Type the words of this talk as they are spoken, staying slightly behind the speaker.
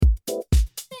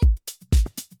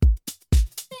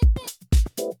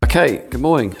Okay, good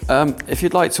morning. If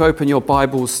you'd like to open your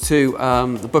Bibles to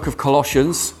the book of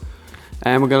Colossians,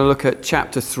 and we're going to look at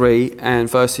chapter 3 and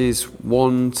verses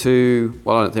 1 to,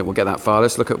 well, I don't think we'll get that far.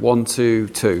 Let's look at 1 to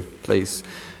 2, please.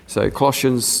 So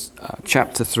Colossians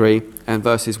chapter 3 and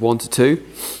verses 1 to 2.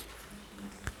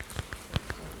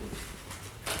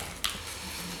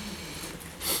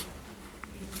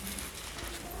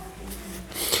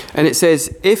 And it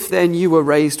says, "If then you were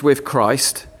raised with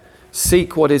Christ,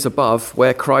 seek what is above,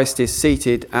 where Christ is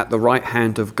seated at the right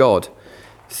hand of God.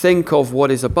 Think of what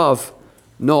is above,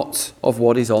 not of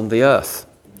what is on the earth."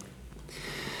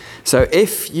 So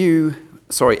if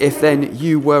then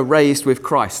you were raised with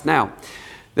Christ. Now,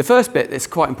 the first bit that's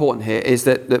quite important here is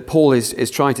that Paul is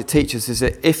trying to teach us is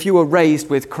that if you were raised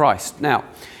with Christ. Now,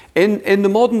 in the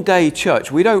modern day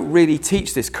church, we don't really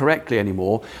teach this correctly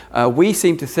anymore. We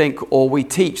seem to think, or we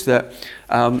teach that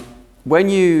when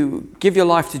you give your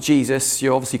life to Jesus,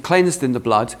 you're obviously cleansed in the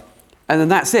blood, and then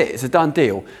that's it. It's a done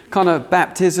deal. Kind of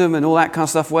baptism and all that kind of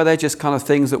stuff, where they're just kind of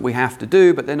things that we have to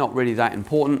do, but they're not really that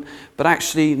important. But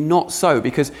actually not so,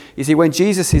 because you see, when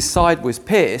Jesus' side was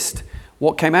pierced,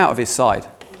 what came out of his side?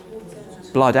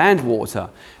 Blood and water.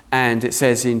 And it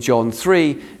says in John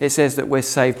 3, it says that we're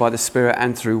saved by the Spirit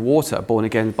and through water, born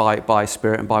again by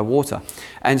Spirit and by water.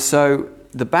 And so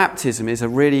the baptism is a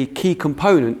really key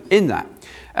component in that.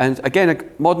 And again,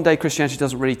 modern day Christianity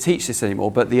doesn't really teach this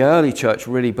anymore, but the early church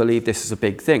really believed this is a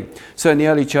big thing. So in the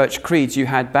early church creeds, you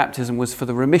had baptism was for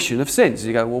the remission of sins.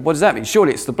 You go, well, what does that mean?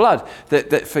 Surely it's the blood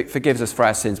that forgives us for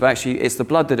our sins. But actually, it's the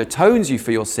blood that atones you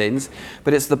for your sins.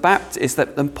 But it's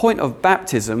the point of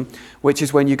baptism, which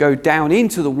is when you go down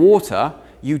into the water,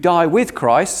 you die with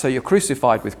Christ, so you're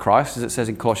crucified with Christ, as it says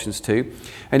in Colossians 2.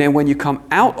 And then when you come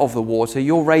out of the water,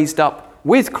 you're raised up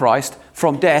with Christ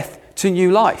from death to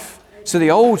new life. So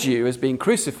the old you has been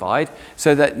crucified,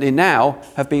 so that they now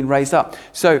have been raised up.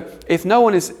 So if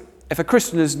a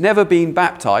Christian has never been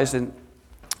baptized in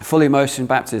full immersion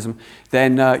baptism,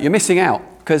 then you're missing out,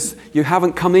 because you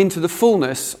haven't come into the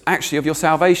fullness actually of your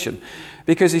salvation.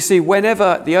 Because you see,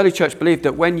 whenever the early church believed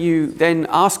that when you then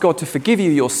ask God to forgive you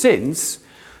your sins,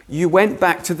 you went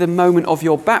back to the moment of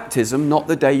your baptism, not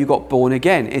the day you got born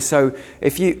again. And so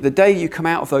the day you come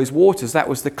out of those waters, that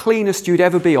was the cleanest you'd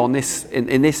ever be on this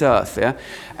in this earth. Yeah?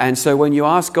 And so when you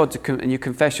ask God and you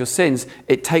confess your sins,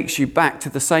 it takes you back to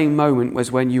the same moment as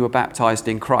when you were baptized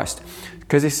in Christ.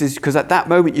 Because at that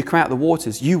moment you come out of the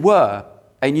waters, you were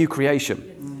a new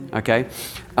creation. Okay?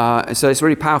 And so it's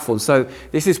really powerful. And so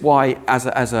this is why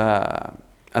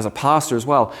as a pastor as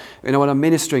well, when I'm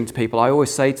ministering to people, I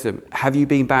always say to them, have you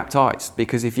been baptized?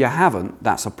 Because if you haven't,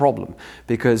 that's a problem.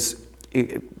 Because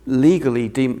legally,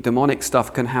 demonic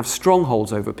stuff can have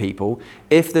strongholds over people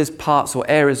if there's parts or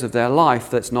areas of their life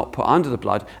that's not put under the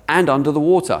blood and under the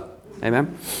water.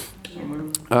 Amen?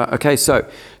 Okay, so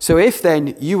if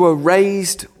then you were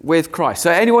raised with Christ. So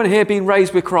anyone here been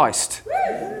raised with Christ?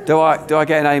 Do I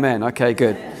get an amen? Okay,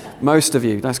 good. Most of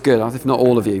you, that's good, if not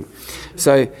all of you.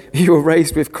 So you were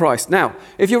raised with Christ. Now,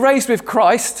 if you're raised with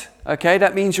Christ, okay,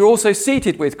 that means you're also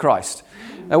seated with Christ.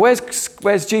 Now,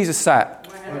 where's Jesus sat?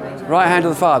 Right hand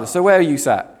of the Father. So where are you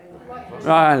sat?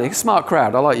 Right hand. Smart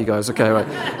crowd. I like you guys. Okay,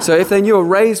 right. So if then you are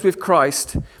raised with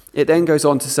Christ, it then goes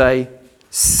on to say,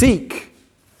 seek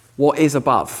what is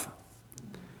above.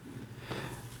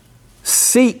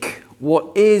 Seek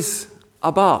what is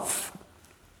above.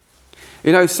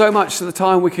 You know, so much of the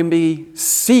time we can be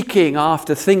seeking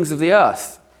after things of the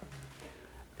earth.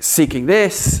 Seeking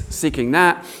this, seeking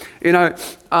that. You know,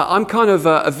 I'm kind of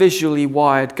a visually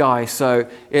wired guy. So,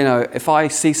 you know, if I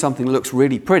see something that looks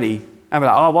really pretty, I'm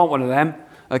like, oh, I want one of them.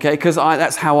 Okay, because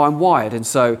that's how I'm wired. And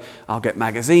so I'll get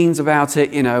magazines about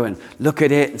it, you know, and look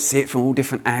at it and see it from all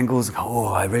different angles. And go, oh,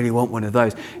 I really want one of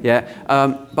those. Yeah,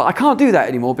 but I can't do that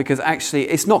anymore because actually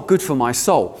it's not good for my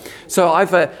soul. So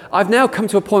I've now come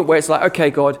to a point where it's like, okay,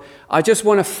 God, I just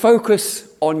want to focus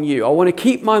on you. I want to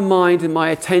keep my mind and my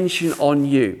attention on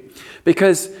you.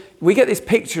 Because we get this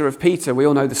picture of Peter, we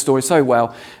all know the story so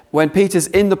well, when Peter's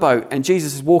in the boat and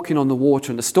Jesus is walking on the water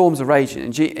and the storms are raging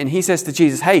and he says to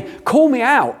Jesus, hey, call me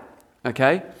out.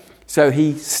 Okay, so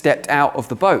he stepped out of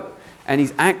the boat and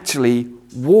he's actually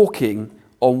walking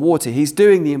on water. He's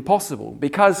doing the impossible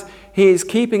because he is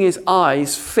keeping his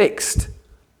eyes fixed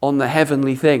on the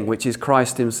heavenly thing, which is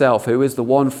Christ himself, who is the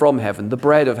one from heaven, the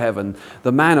bread of heaven,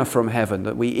 the manna from heaven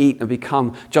that we eat and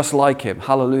become just like him.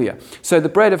 Hallelujah. So the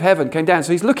bread of heaven came down.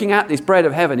 So he's looking at this bread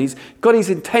of heaven. He's got his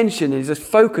intention, his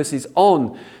focus is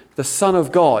on the Son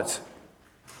of God.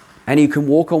 And he can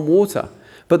walk on water.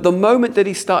 But the moment that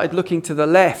he started looking to the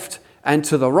left and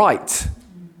to the right,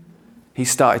 he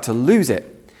started to lose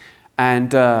it.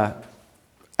 And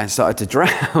and started to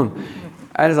drown.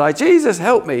 And he's like, Jesus,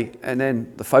 help me. And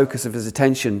then the focus of his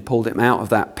attention pulled him out of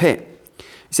that pit.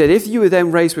 He said, if you were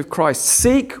then raised with Christ,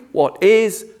 seek what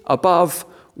is above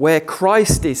where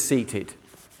Christ is seated.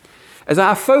 As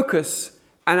our focus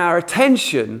and our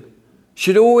attention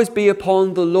should always be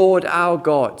upon the Lord our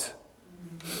God.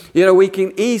 You know, we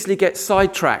can easily get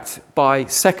sidetracked by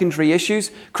secondary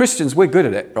issues. Christians, we're good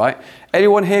at it, right?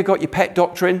 Anyone here got your pet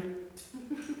doctrine?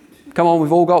 Come on,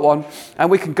 we've all got one. And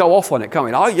we can go off on it, can't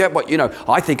we? Oh, yeah, but, you know,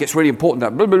 I think it's really important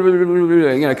that, blah, blah, blah, blah,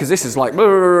 blah, you know, because this is like, blah,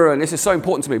 blah, blah, and this is so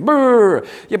important to me. Blah.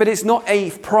 Yeah, but it's not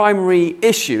a primary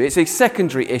issue. It's a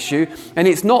secondary issue, and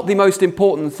it's not the most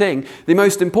important thing. The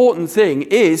most important thing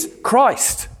is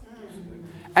Christ.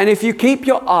 And if you keep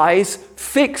your eyes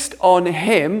fixed on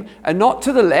him and not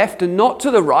to the left and not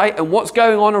to the right and what's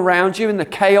going on around you and the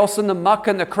chaos and the muck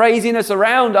and the craziness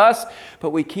around us,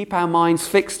 but we keep our minds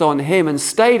fixed on him and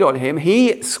stayed on him, he,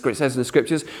 it says in the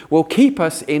scriptures, will keep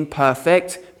us in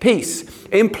perfect peace.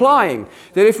 Implying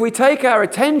that if we take our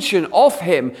attention off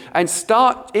him and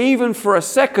start even for a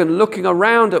second looking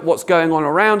around at what's going on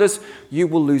around us, you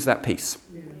will lose that peace.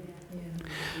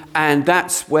 And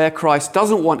that's where Christ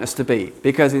doesn't want us to be,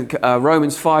 because in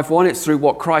Romans 5:1, it's through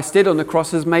what Christ did on the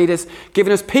cross has made us,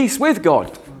 given us peace with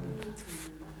God.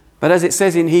 But as it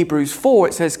says in Hebrews 4,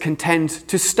 it says contend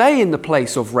to stay in the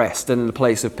place of rest and in the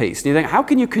place of peace. And you think, how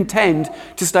can you contend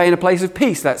to stay in a place of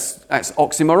peace? That's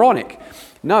oxymoronic.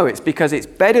 No, it's because it's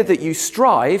better that you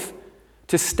strive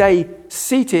to stay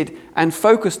seated and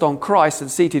focused on Christ and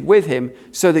seated with him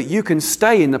so that you can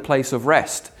stay in the place of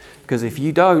rest. Because if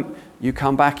you don't, you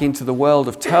come back into the world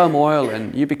of turmoil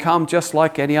and you become just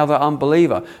like any other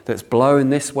unbeliever that's blown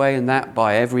this way and that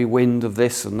by every wind of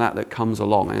this and that comes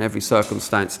along in every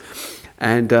circumstance.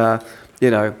 And,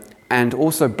 and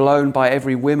also blown by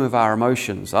every whim of our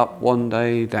emotions. Up one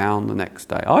day, down the next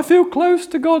day. I feel close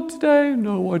to God today.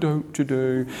 No, I don't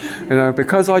today.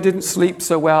 Because I didn't sleep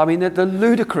so well. I mean, the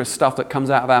ludicrous stuff that comes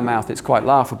out of our mouth, it's quite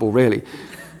laughable, really.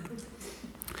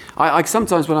 I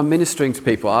sometimes when I'm ministering to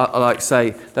people, I like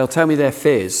say, they'll tell me their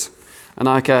fears. And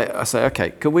I say,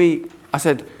 okay,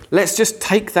 let's just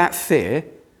take that fear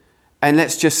and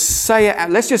let's just say it,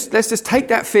 let's just take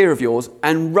that fear of yours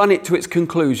and run it to its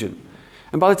conclusion.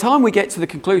 And by the time we get to the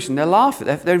conclusion,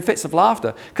 they're in fits of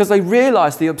laughter because they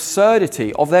realize the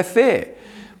absurdity of their fear.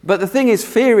 But the thing is,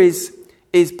 fear is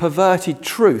perverted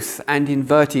truth and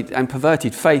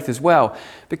perverted faith as well,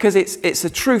 because it's a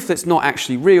truth that's not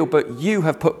actually real, but you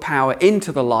have put power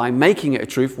into the lie, making it a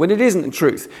truth when it isn't a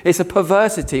truth. It's a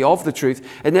perversity of the truth,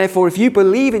 and therefore if you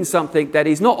believe in something that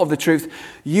is not of the truth,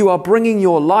 you are bringing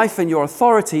your life and your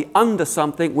authority under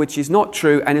something which is not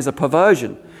true and is a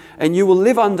perversion. And you will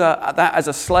live under that as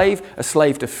a slave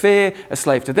to fear, a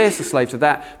slave to this, a slave to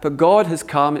that. But God has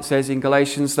come, it says in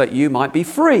Galatians, that you might be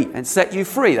free and set you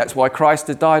free. That's why Christ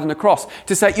has died on the cross,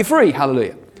 to set you free.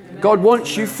 Hallelujah. Amen. God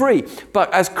wants you free.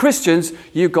 But as Christians,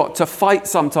 you've got to fight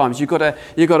sometimes. You've got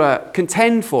to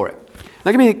contend for it.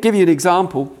 Now, let me give you an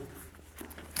example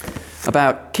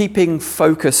about keeping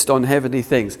focused on heavenly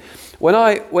things. When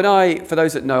I, for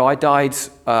those that know, I died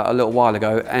a little while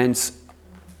ago, and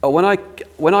when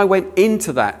I went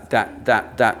into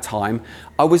that time,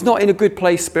 I was not in a good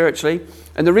place spiritually.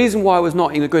 And the reason why I was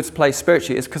not in a good place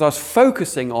spiritually is because I was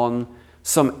focusing on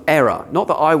some error. Not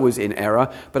that I was in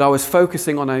error, but I was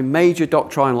focusing on a major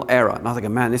doctrinal error. And I was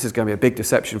thinking, man, this is going to be a big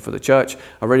deception for the church.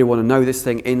 I really want to know this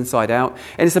thing inside out.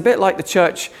 And it's a bit like the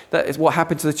church, that is what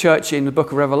happened to the church in the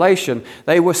book of Revelation.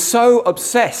 They were so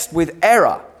obsessed with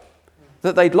error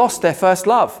that they'd lost their first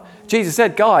love. Jesus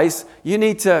said, guys, you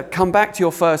need to come back to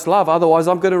your first love, otherwise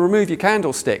I'm going to remove your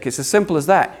candlestick. It's as simple as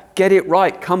that. Get it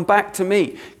right. Come back to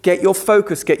me. Get your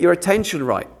focus, get your attention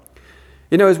right.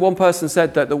 You know, as one person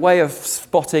said, that the way of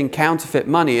spotting counterfeit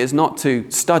money is not to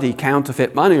study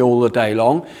counterfeit money all the day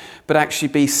long, but actually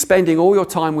be spending all your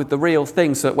time with the real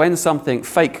thing, so that when something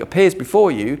fake appears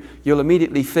before you, you'll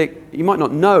immediately think, you might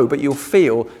not know, but you'll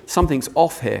feel something's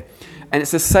off here. And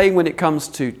it's the same when it comes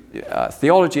to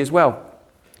theology as well.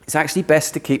 It's actually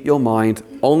best to keep your mind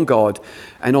on God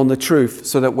and on the truth,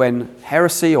 so that when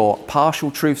heresy or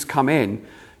partial truths come in,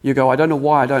 you go, I don't know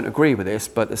why I don't agree with this,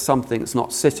 but there's something that's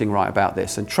not sitting right about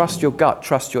this. And trust your gut,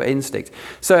 trust your instinct.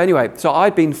 So anyway,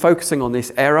 I'd been focusing on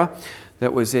this error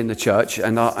that was in the church,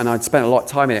 and I'd spent a lot of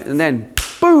time in it. And then,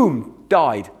 boom,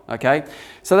 died, okay?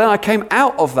 So then I came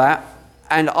out of that,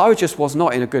 and I just was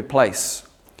not in a good place,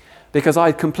 because I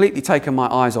had completely taken my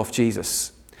eyes off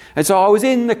Jesus. And so I was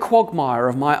in the quagmire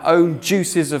of my own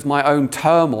juices, of my own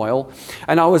turmoil.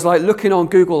 And I was like looking on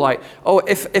Google like, oh,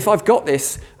 if I've got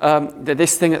this,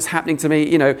 this thing that's happening to me,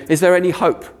 is there any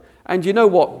hope? And you know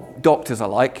what doctors are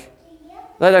like?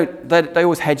 They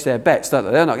always hedge their bets, don't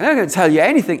they? They're not going to tell you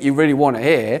anything you really want to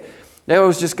hear. They're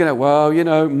always just going to, well, you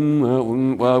know,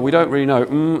 well, we don't really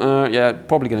know. Yeah,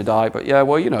 probably going to die, but yeah,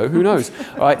 well, you know, who knows,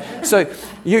 right? So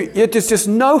there's just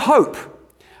no hope.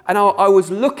 And I was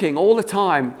looking all the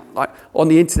time, like on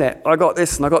the internet. I got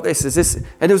this and I got this. Is this?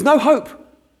 And there was no hope.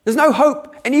 There's no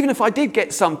hope. And even if I did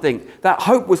get something, that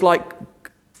hope was like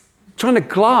trying to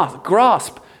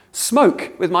grasp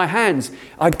smoke with my hands.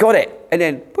 I got it, and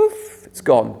then poof, it's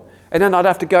gone. And then I'd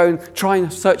have to go and try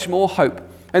and search more hope.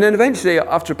 And then eventually,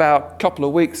 after about a couple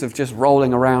of weeks of just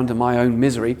rolling around in my own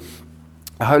misery,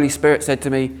 the Holy Spirit said to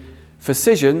me,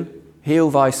 "Physician, heal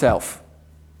thyself."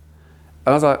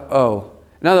 And I was like, oh.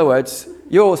 In other words,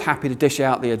 you're always happy to dish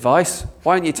out the advice.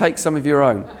 Why don't you take some of your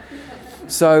own?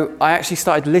 So I actually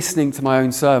started listening to my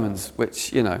own sermons,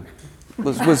 which, you know,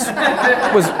 was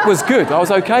good. I was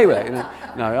okay with it. You know?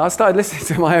 No, I started listening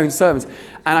to my own sermons,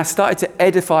 and I started to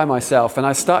edify myself, and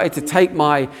I started to take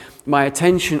my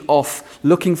attention off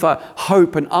looking for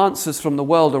hope and answers from the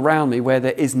world around me where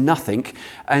there is nothing,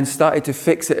 and started to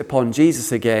fix it upon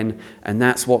Jesus again, and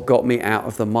that's what got me out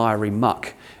of the miry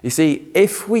muck. You see,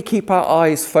 if we keep our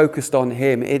eyes focused on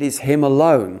him, it is him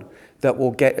alone that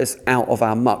will get us out of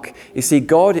our muck. You see,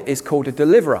 God is called a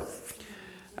deliverer,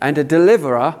 and a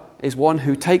deliverer is one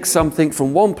who takes something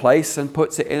from one place and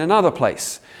puts it in another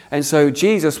place. And so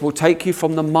Jesus will take you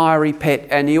from the miry pit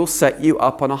and he'll set you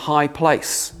up on a high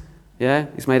place. Yeah,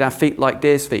 he's made our feet like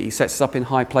deer's feet. He sets us up in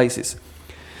high places.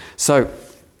 So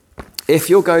if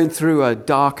you're going through a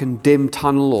dark and dim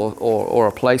tunnel or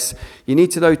a place, you need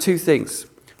to know two things.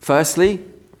 Firstly,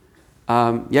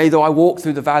 yea, though I walk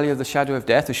through the valley of the shadow of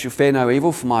death, I shall fear no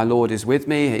evil, for my Lord is with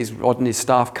me. His rod and his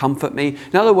staff comfort me.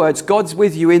 In other words, God's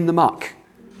with you in the muck.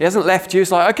 He hasn't left you.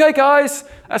 It's like, okay, guys,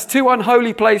 that's too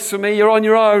unholy place for me. You're on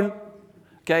your own.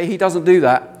 Okay, he doesn't do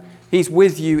that. He's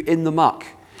with you in the muck.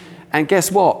 And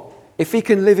guess what? If he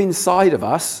can live inside of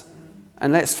us,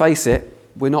 and let's face it,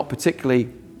 we're not particularly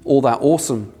all that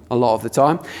awesome a lot of the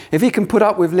time. If he can put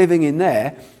up with living in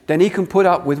there, then he can put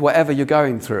up with whatever you're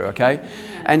going through, okay?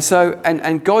 And so,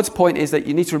 and God's point is that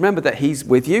you need to remember that he's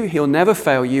with you. He'll never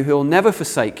fail you. He'll never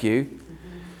forsake you.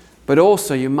 But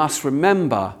also you must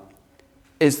remember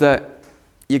is that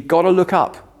you've got to look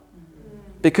up.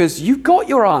 Because you've got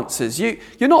your answers. You're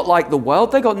not like the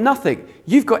world. They've got nothing.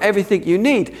 You've got everything you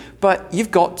need. But you've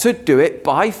got to do it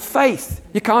by faith.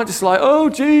 You can't just like, oh,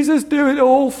 Jesus, do it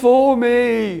all for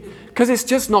me. Because it's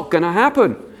just not going to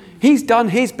happen. He's done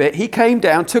his bit. He came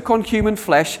down, took on human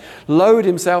flesh, lowered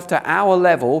himself to our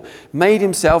level, made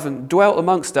himself and dwelt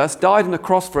amongst us, died on the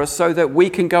cross for us so that we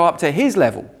can go up to his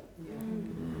level.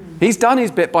 He's done his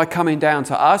bit by coming down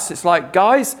to us. It's like,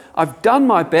 guys, I've done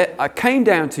my bit. I came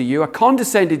down to you. I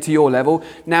condescended to your level.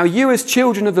 Now you as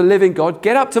children of the living God,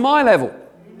 get up to my level.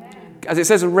 Amen. As it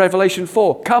says in Revelation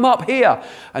 4, come up here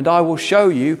and I will show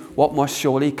you what must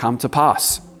surely come to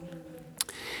pass.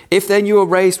 If then you are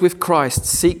raised with Christ,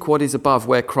 seek what is above,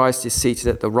 where Christ is seated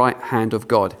at the right hand of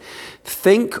God.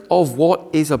 Think of what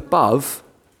is above,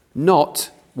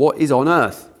 not what is on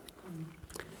earth.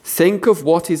 Think of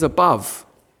what is above,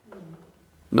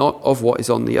 not of what is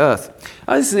on the earth.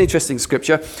 This is an interesting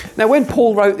scripture. Now, when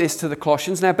Paul wrote this to the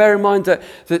Colossians, now bear in mind that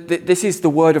this is the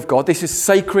word of God. This is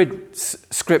sacred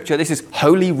scripture. This is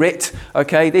holy writ.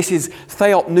 Okay, this is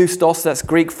theopneustos. That's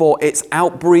Greek for it's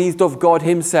outbreathed of God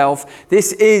himself.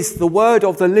 This is the word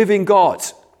of the living God.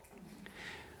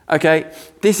 Okay,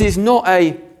 this is not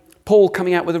a Paul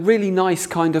coming out with a really nice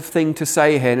kind of thing to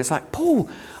say here. And it's like, Paul,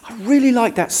 I really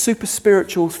like that super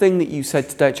spiritual thing that you said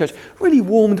today at church. Really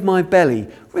warmed my belly.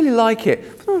 Really like it.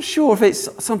 I'm not sure if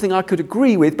it's something I could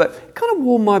agree with, but it kind of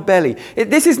warmed my belly.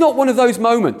 This is not one of those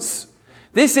moments.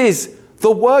 This is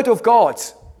the word of God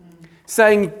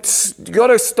saying, you've got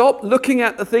to stop looking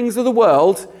at the things of the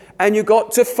world and you've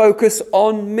got to focus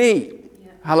on me.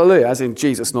 Hallelujah, as in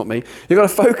Jesus, not me. You've got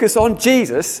to focus on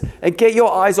Jesus and get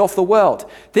your eyes off the world.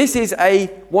 This is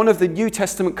one of the New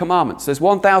Testament commandments. There's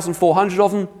 1,400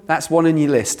 of them. That's one in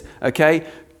your list, okay?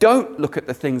 Don't look at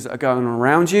the things that are going on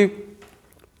around you.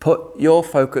 Put your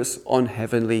focus on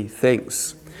heavenly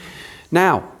things.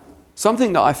 Now,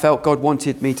 something that I felt God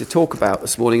wanted me to talk about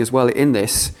this morning as well in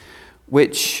this,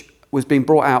 which was being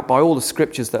brought out by all the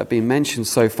scriptures that have been mentioned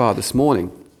so far this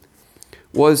morning,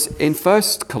 was in 1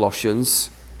 Colossians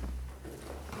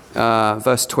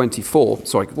verse 24.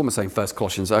 Sorry, what am I saying? 1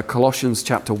 Colossians? Colossians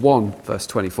chapter 1, verse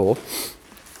 24.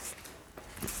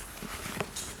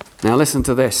 Now listen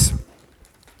to this.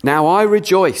 Now I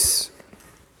rejoice.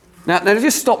 Now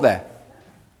just stop there.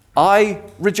 I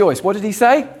rejoice. What did he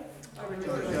say? I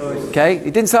rejoice. Okay,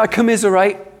 he didn't say I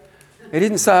commiserate. He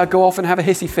didn't say I go off and have a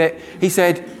hissy fit. He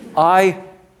said, I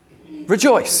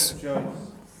Rejoice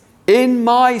in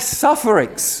my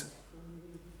sufferings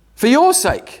for your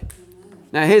sake.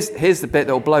 Now here's the bit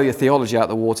that will blow your theology out of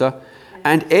the water.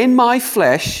 And in my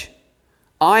flesh,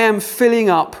 I am filling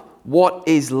up what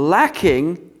is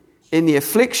lacking in the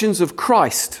afflictions of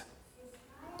Christ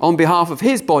on behalf of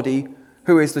his body,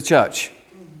 who is the church.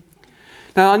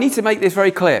 Now I need to make this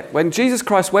very clear. When Jesus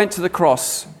Christ went to the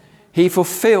cross, he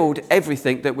fulfilled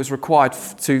everything that was required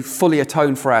to fully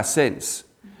atone for our sins.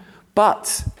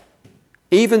 But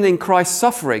even in Christ's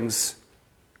sufferings,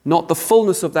 not the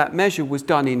fullness of that measure was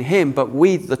done in him, but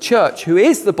we, the church, who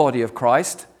is the body of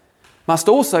Christ, must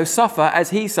also suffer as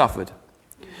he suffered.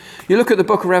 You look at the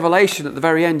book of Revelation at the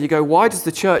very end, you go, why does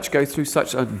the church go through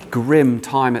such a grim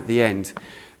time at the end?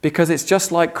 Because it's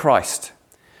just like Christ.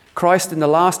 Christ in the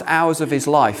last hours of his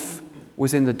life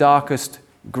was in the darkest,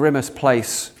 grimmest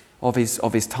place of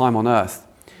his time on earth.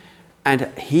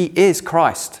 And he is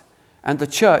Christ. And the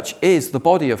church is the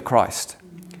body of Christ.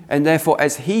 And therefore,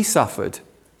 as he suffered,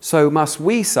 so must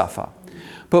we suffer.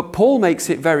 But Paul makes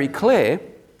it very clear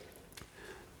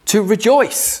to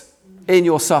rejoice in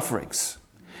your sufferings.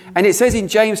 And it says in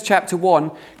James chapter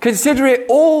 1, consider it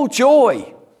all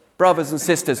joy, brothers and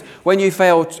sisters, when you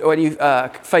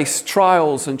face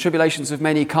trials and tribulations of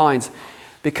many kinds,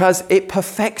 because it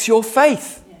perfects your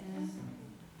faith.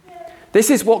 This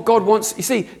is what God wants. You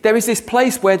see, there is this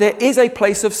place where there is a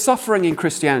place of suffering in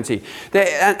Christianity.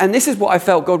 And this is what I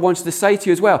felt God wanted to say to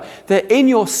you as well. That in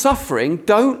your suffering,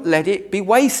 don't let it be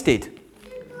wasted.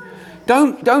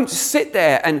 Don't sit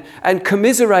there and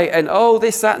commiserate and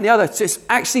this, that and the other. Just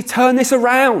actually turn this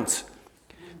around.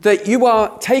 That you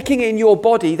are taking in your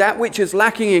body that which is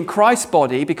lacking in Christ's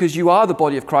body, because you are the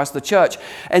body of Christ, the church,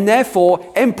 and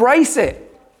therefore embrace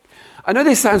it. I know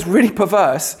this sounds really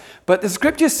perverse, but the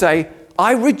scriptures say,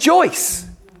 I rejoice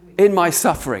in my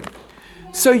suffering.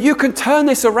 So you can turn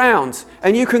this around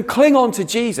and you can cling on to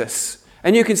Jesus.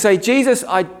 And you can say, Jesus,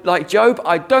 like Job,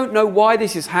 I don't know why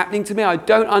this is happening to me. I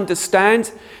don't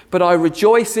understand, but I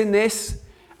rejoice in this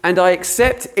and I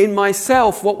accept in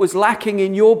myself what was lacking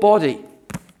in your body.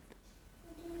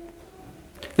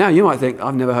 Now, you might think,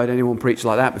 I've never heard anyone preach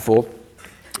like that before,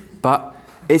 but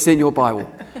it's in your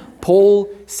Bible. Paul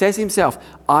says himself,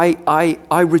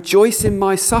 I rejoice in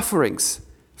my sufferings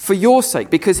for your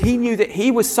sake, because he knew that he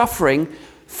was suffering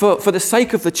for the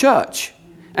sake of the church.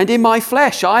 And in my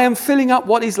flesh, I am filling up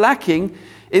what is lacking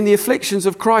in the afflictions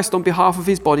of Christ on behalf of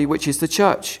his body, which is the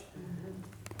church.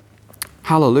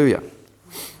 Hallelujah.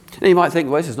 And you might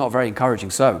think, well, this is not a very encouraging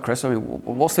sermon, Chris. I mean,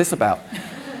 what's this about?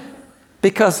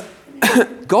 Because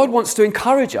God wants to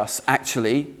encourage us,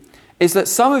 actually, is that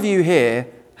some of you here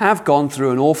have gone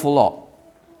through an awful lot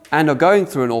and are going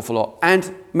through an awful lot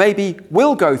and maybe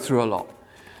will go through a lot.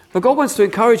 But God wants to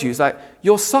encourage you is that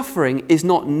your suffering is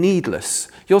not needless.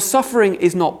 Your suffering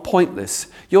is not pointless.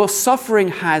 Your suffering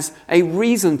has a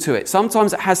reason to it.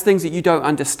 Sometimes it has things that you don't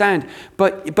understand,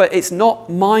 but it's not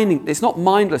it's not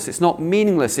mindless, it's not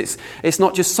meaningless, it's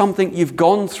not just something you've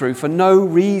gone through for no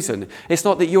reason. It's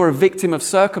not that you're a victim of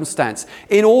circumstance.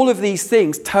 In all of these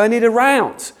things, turn it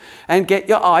around and get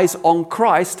your eyes on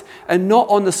Christ and not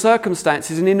on the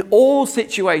circumstances. And in all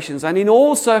situations and in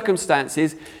all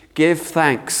circumstances, give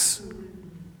thanks.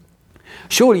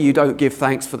 Surely you don't give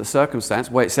thanks for the circumstance.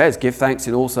 Well, it says, give thanks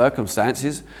in all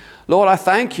circumstances. Lord, I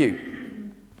thank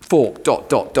you for ...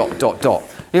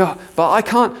 Yeah,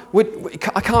 but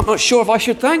I'm not sure if I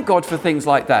should thank God for things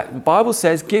like that. The Bible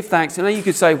says, give thanks. And then you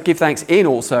could say, give thanks in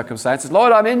all circumstances.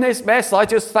 Lord, I'm in this mess. I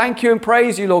just thank you and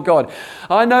praise you, Lord God.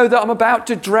 I know that I'm about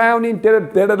to drown in...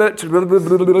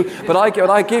 But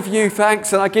I give you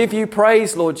thanks and I give you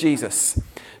praise, Lord Jesus.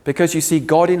 Because you see,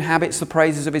 God inhabits the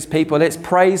praises of his people. It's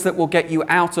praise that will get you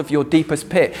out of your deepest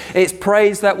pit. It's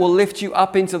praise that will lift you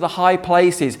up into the high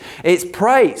places. It's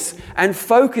praise and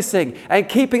focusing and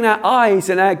keeping our eyes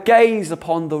and our gaze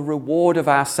upon the reward of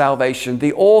our salvation,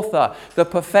 the author, the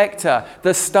perfecter,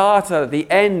 the starter, the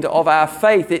end of our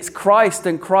faith. It's Christ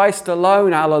and Christ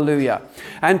alone. Hallelujah.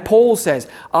 And Paul says,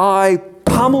 I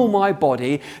pummel my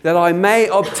body that I may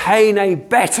obtain a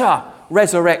better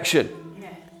resurrection.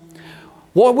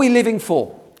 What are we living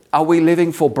for? Are we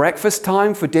living for breakfast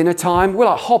time, for dinner time? We're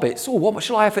like hobbits. Oh, what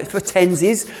shall I have for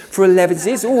tensies, for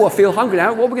elevensies? Oh, I feel hungry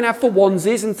now. What are we going to have for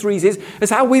onesies and threesies?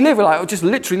 That's how we live. We're like just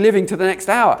literally living to the next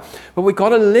hour. But we've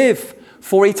got to live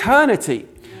for eternity.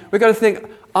 We've got to think,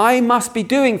 I must be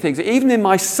doing things. Even in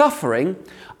my suffering,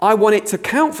 I want it to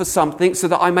count for something so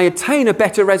that I may attain a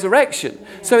better resurrection.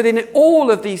 So then in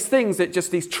all of these things, that just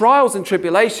these trials and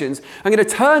tribulations, I'm going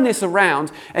to turn this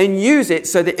around and use it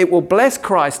so that it will bless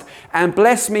Christ and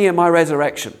bless me in my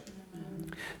resurrection.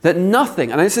 That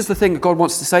nothing, and this is the thing that God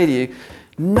wants to say to you,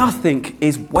 Nothing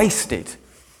is wasted.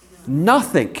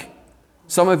 Nothing.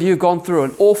 Some of you have gone through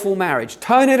an awful marriage.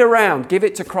 Turn it around. Give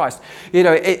it to Christ.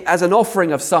 As an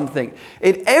offering of something.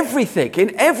 In everything,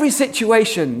 in every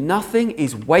situation, nothing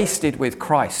is wasted with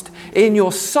Christ. In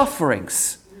your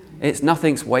sufferings,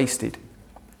 nothing's wasted.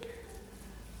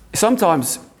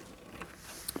 Sometimes,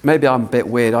 maybe I'm a bit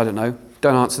weird, I don't know.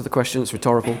 Don't answer the question, it's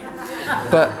rhetorical.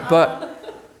 But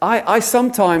I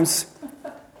sometimes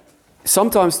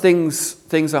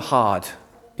things are hard.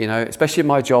 Especially in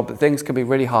my job, things can be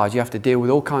really hard. You have to deal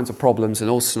with all kinds of problems and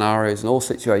all scenarios and all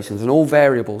situations and all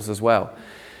variables as well.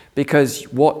 Because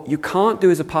what you can't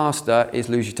do as a pastor is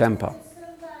lose your temper.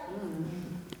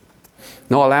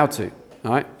 Not allowed to.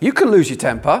 Right? You can lose your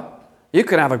temper. You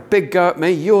can have a big go at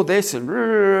me. You're this,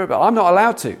 but I'm not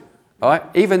allowed to. Right?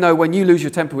 Even though when you lose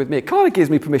your temper with me, it kind of gives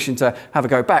me permission to have a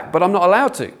go back, but I'm not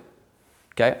allowed to.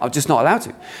 Okay, I'm just not allowed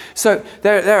to. So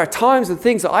there are times and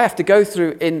things that I have to go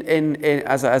through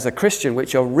as a Christian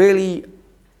which are really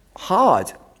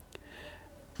hard.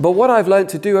 But what I've learned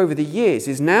to do over the years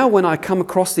is now when I come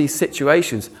across these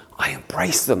situations, I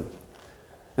embrace them.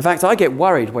 In fact, I get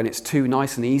worried when it's too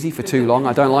nice and easy for too long.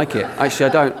 I don't like it. Actually,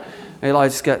 I don't. I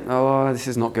just get, this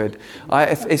is not good.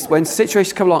 When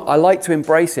situations come along, I like to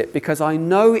embrace it because I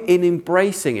know in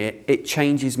embracing it, it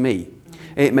changes me.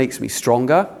 It makes me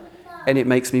stronger. And it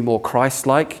makes me more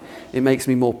Christ-like. It makes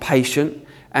me more patient.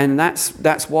 And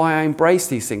that's why I embrace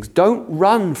these things. Don't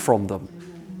run from them.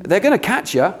 They're going to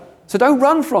catch you, so don't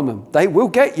run from them. They will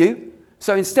get you.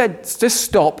 So instead, just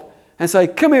stop and say,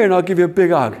 come here and I'll give you a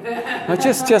big hug. Now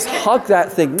just hug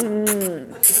that thing.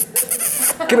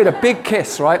 Give it a big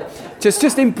kiss, right?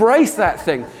 Just embrace that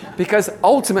thing. Because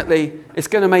ultimately, it's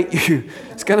going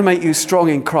to make you strong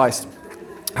in Christ.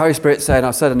 Holy Spirit's saying,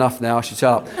 I've said enough now, I should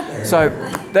shut up. So,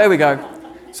 there we go.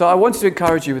 So I wanted to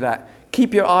encourage you with that.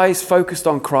 Keep your eyes focused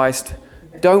on Christ.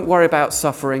 Don't worry about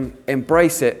suffering.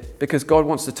 Embrace it, because God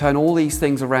wants to turn all these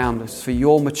things around for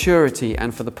your maturity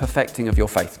and for the perfecting of your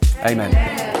faith.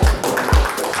 Amen.